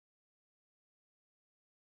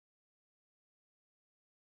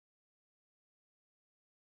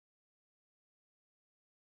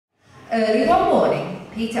Early one morning,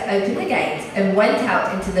 Peter opened the gate and went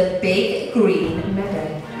out into the big green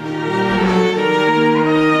meadow.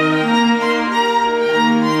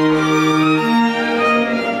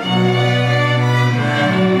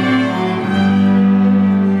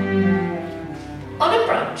 On a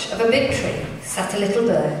branch of a big tree sat a little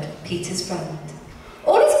bird, Peter's friend.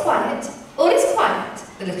 All is quiet,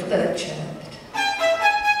 the little bird chirped.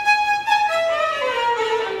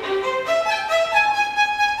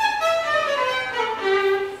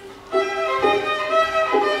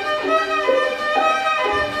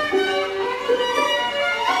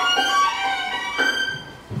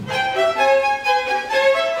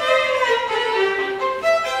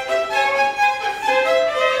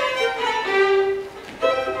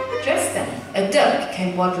 Just then, a duck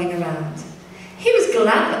came waddling around. He was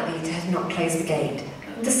glad that Peter had not closed the gate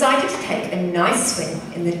and decided to take a nice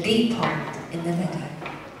swim in the deep pond in the meadow.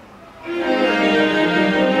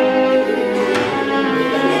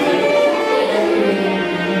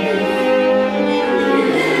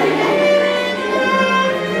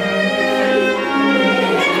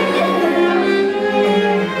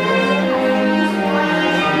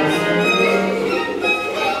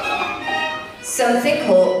 Something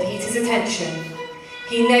caught Peter's attention.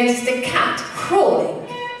 He noticed a cat crawling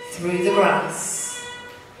through the grass.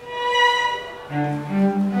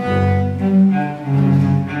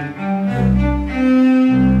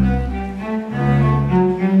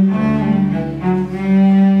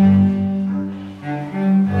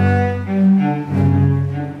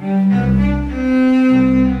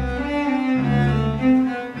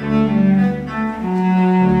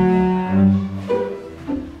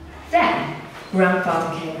 Then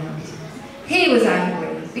Grandfather came out. He was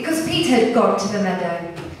angry because Peter had gone to the meadow.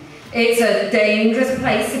 It's a dangerous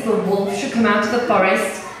place if a wolf should come out of the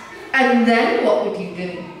forest. And then what would you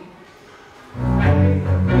do?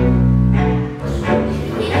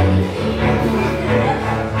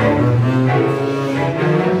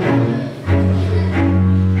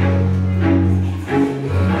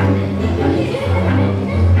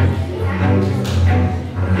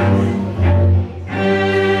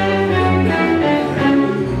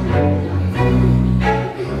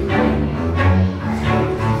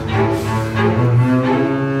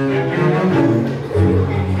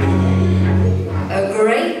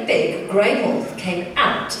 Grey wolf came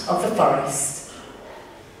out of the forest.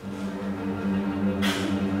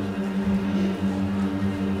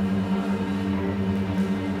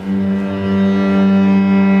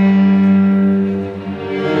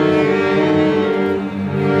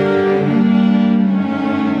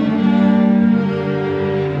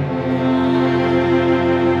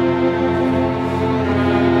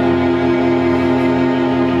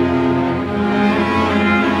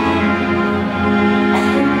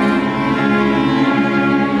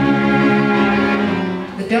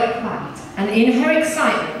 Duck laughed and in her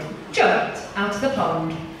excitement jumped out of the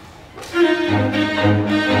pond.